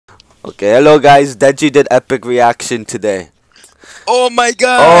Okay, hello guys. Deji did epic reaction today. Oh my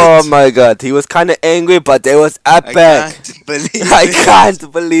god! Oh my god, he was kind of angry, but it was epic. I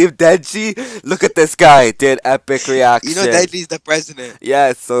can't believe Deji. Look at this guy did epic reaction. You know Deji's the president.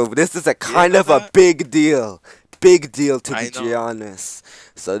 Yeah, so this is a kind of a big deal. Big deal to be honest.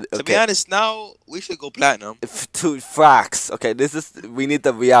 So okay. To be honest, now we should go platinum. To facts. Okay, we need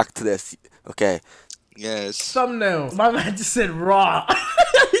to react to this. Okay. Yes. Thumbnail. My man just said raw.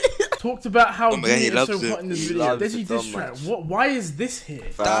 Talked about how he loves so hot in this video. Deji Disstrack. What? Why is this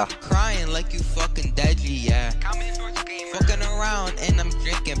here? Stop crying like you fucking Deji, yeah. Fucking around and I'm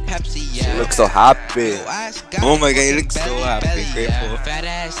drinking Pepsi, yeah. She looks so happy. Oh my god, he looks so happy. Grateful. Fat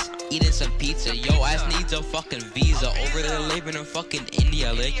ass eating some pizza. Yo ass needs a fucking visa. Over there living in fucking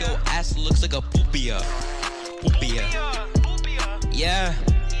India. Like yo ass looks like a poopia. Yeah.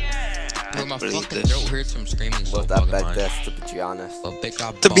 Bro, my fucking throat hurts from screaming so fucking much. To be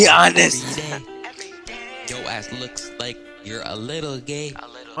honest. To be honest. Yo ass looks like you're a little gay.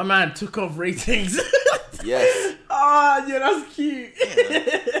 My man took off ratings. Yes. Oh, yeah, that's cute.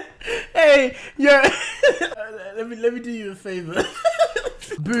 Yeah. Hey, yeah. let me do you a favor.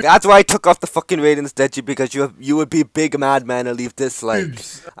 That's why I took off the fucking ratings, Deji, because you would be big mad man and leave this like.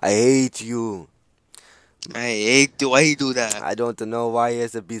 I hate you. I hate you. Why you do that? I don't know why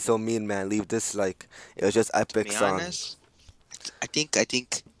is it be so mean, man. Leave this like it was just epic song. Honest, I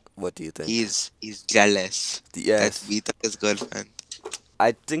think. What do you think? He's jealous. Yes. That we took his girlfriend.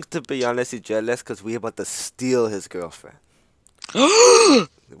 I think to be honest, he's jealous because we about to steal his girlfriend.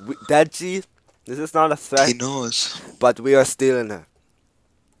 Deji, this is not a threat. He knows. But we are stealing her.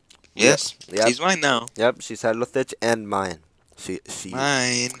 Yes. Yep. She's mine now. Yep. She's Hellothich and mine.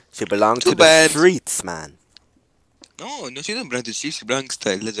 Mine. She belongs to the streets, man. No, she doesn't belong to the streets. She belongs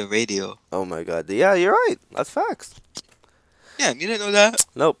to Lil Radio. Oh my god. Yeah, you're right. That's facts. Yeah, you didn't know that?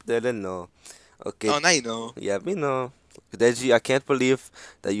 Nope, they didn't know. Okay. Oh, now you know. Yeah, we know. Deji, I can't believe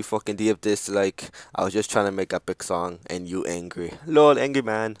that you fucking did this. Like, I was just trying to make a epic song and you angry. Lol, angry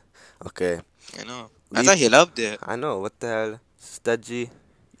man. Okay. I know. I thought he loved it. I know. What the hell? Deji,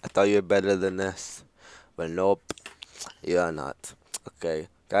 I thought you were better than this. Well, nope. You're not. Okay.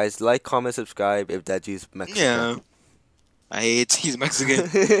 Guys, like, comment, subscribe if Deji's Mexican. Yeah. I hate he's Mexican.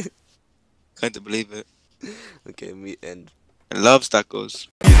 Can't believe it. Okay, me end. I love tacos.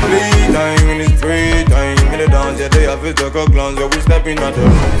 Free time in his free time in the dance, yeah, they have it talk a glance, yeah, we stepping at the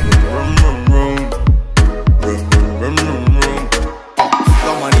room.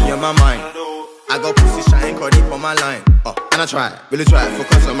 Got money in my mind. I got pussy shine, call deep on my line. And I try, really try,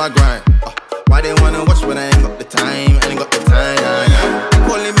 focus on my grind. Why they wanna watch when I ain't got the time? I ain't got the time.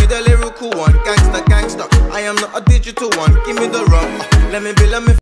 Calling me the lyrical one, gangster. I am not a digital one. Give me the rum. Let me